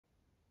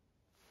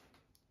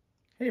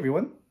Hey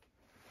everyone,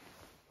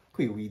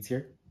 Quick Weeds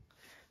here.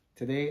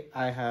 Today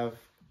I have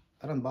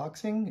an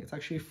unboxing. It's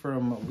actually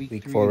from week 3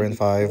 4 and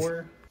 5.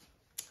 4.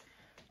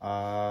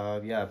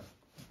 Yeah,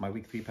 my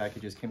week 3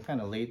 packages came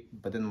kind of late,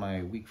 but then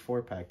my week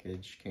 4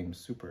 package came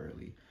super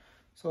early.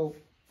 So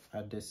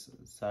I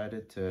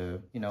decided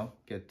to,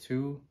 get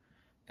 2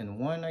 in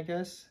 1, I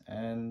guess.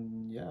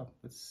 And yeah,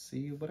 let's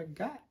see what I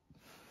got.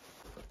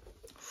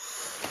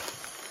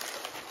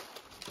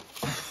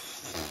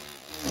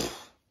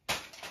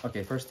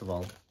 Okay, first of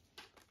all,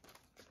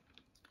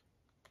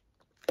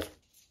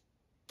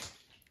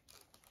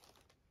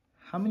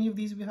 how many of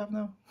these we have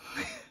now?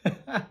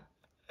 I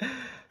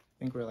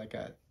think we're like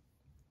at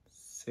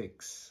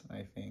 6,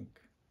 I think.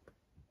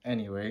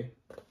 Anyway,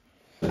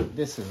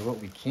 this is what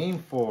we came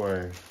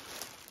for.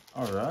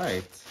 All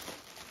right.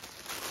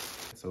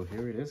 So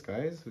here it is,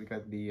 guys. We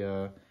got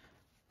the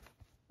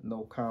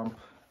no comp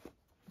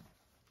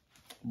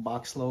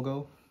box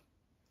logo.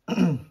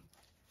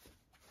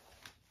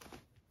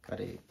 Got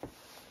a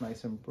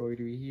nice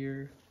embroidery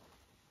here.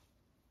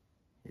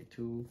 Here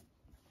too.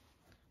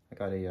 I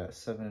got a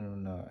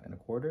 7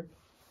 1/4.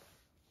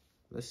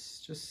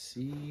 Let's just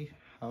see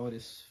how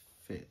this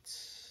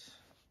fits.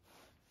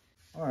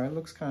 All right,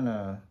 looks kind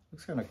of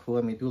cool.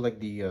 I mean, I do like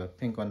the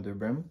pink on the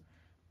brim.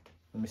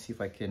 Let me see if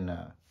I can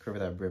curve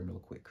that brim real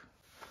quick.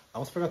 I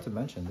almost forgot to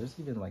mention, there's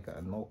even like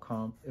a no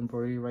comp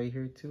embroidery right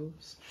here too.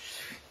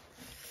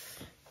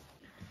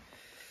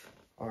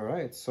 All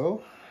right,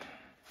 so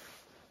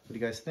what do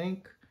you guys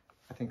think?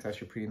 I think it's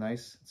actually pretty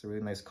nice. It's a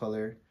really nice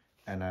color,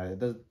 and it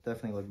does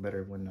definitely look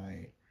better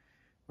when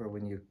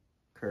you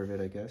curve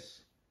it, I guess.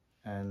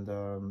 And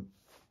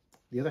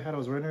the other hat I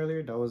was wearing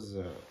earlier, that was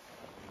that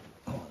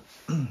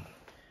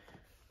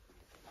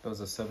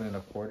was a 7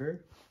 1/4,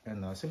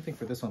 and same thing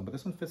for this one, but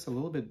this one fits a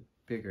little bit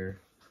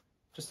bigger,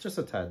 just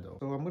a tad though.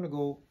 So I'm gonna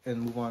go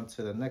and move on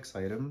to the next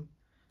item.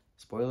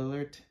 Spoiler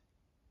alert,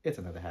 it's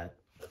another hat.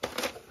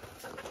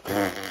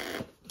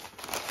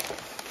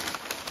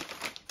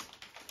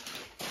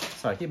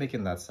 Sorry, I keep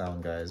making that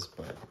sound, guys,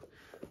 but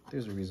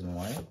there's a reason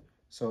why.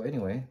 So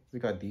anyway, we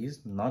got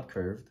these, not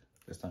curved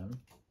this time.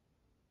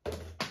 I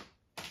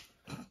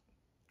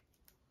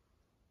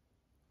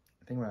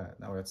think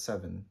now we're at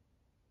 7.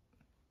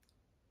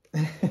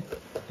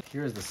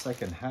 Here's the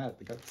second hat.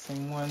 We got the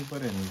same one,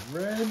 but in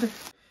red.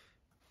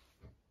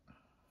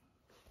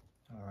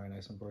 All right,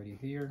 nice embroidery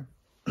here,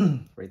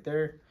 right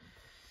there.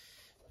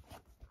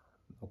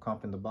 No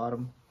comp in the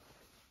bottom.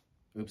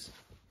 Oops.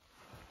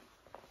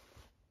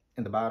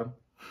 In the bottom.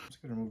 I'm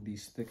just gonna remove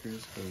these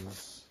stickers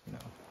because,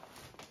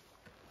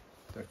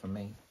 they're for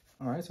me.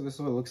 All right, so this is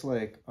what it looks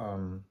like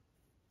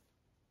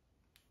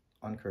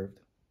uncurved,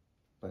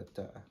 but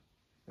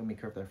let me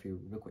curve that for you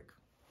real quick.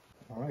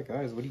 All right,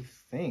 guys, what do you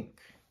think?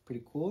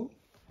 Pretty cool.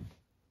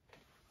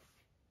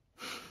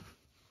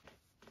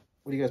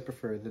 What do you guys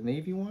prefer, the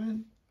navy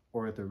one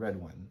or the red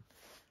one?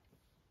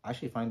 I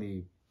actually find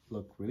they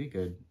look really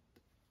good.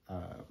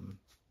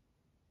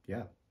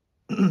 Yeah.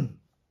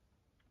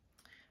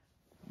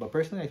 But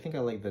personally, I think I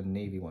like the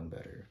navy one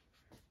better.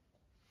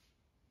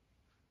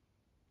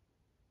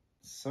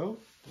 So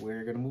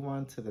we're gonna move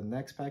on to the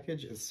next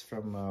package. It's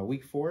from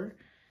week 4,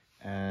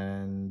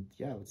 and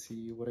yeah, let's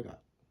see what I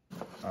got.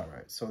 All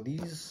right, so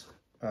these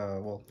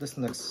well, this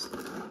next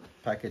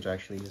package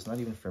actually is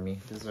not even for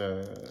me. These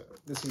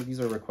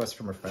are requests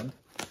from a friend,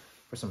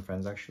 for some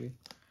friends actually.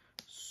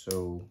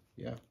 So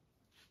yeah,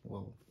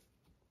 we'll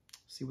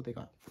see what they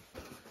got.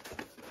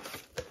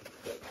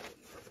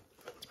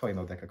 Probably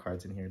no deck of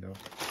cards in here though.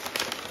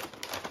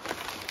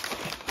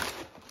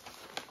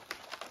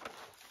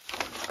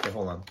 Okay,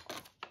 hold on.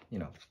 I'm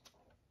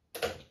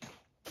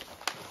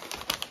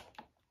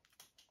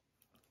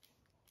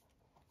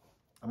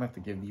gonna have to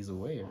give these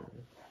away or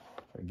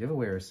a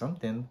giveaway or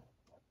something.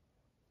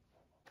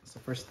 So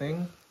first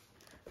thing,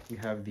 we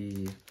have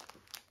the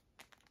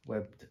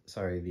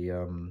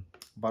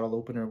bottle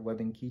opener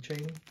webbing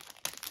keychain.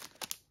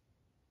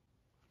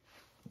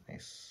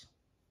 Nice.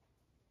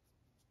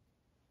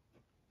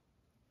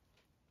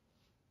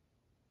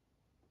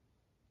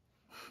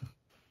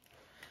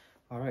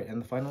 All right,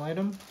 and the final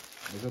item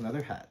is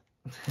another hat.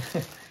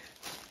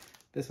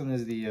 This one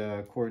is the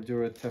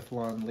Cordura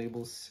Teflon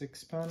Label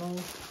 6 panel.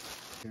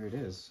 Here it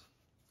is.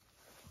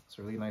 It's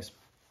a really nice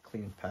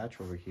clean patch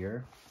over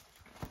here.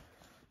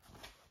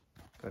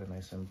 Got a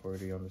nice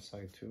embroidery on the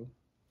side too.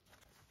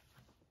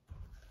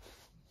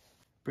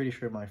 Pretty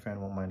sure my friend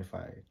won't mind if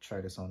I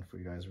try this on for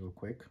you guys real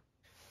quick.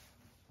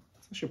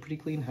 It's actually a pretty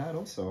clean hat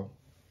also.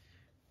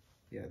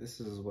 Yeah,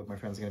 this is what my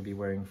friend's gonna be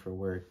wearing for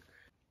work.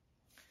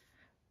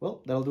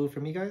 Well, that'll do it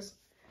for me, guys.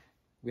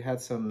 We had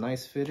some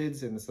nice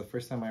fitteds, and it's the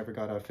first time I ever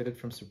got a fitted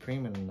from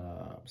Supreme, and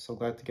I'm so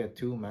glad to get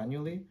 2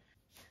 manually.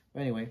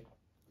 But anyway,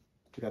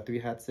 we got 3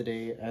 hats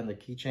today and the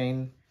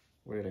keychain.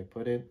 Where did I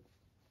put it?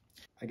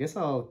 I guess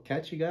I'll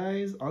catch you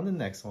guys on the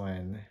next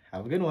one.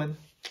 Have a good one.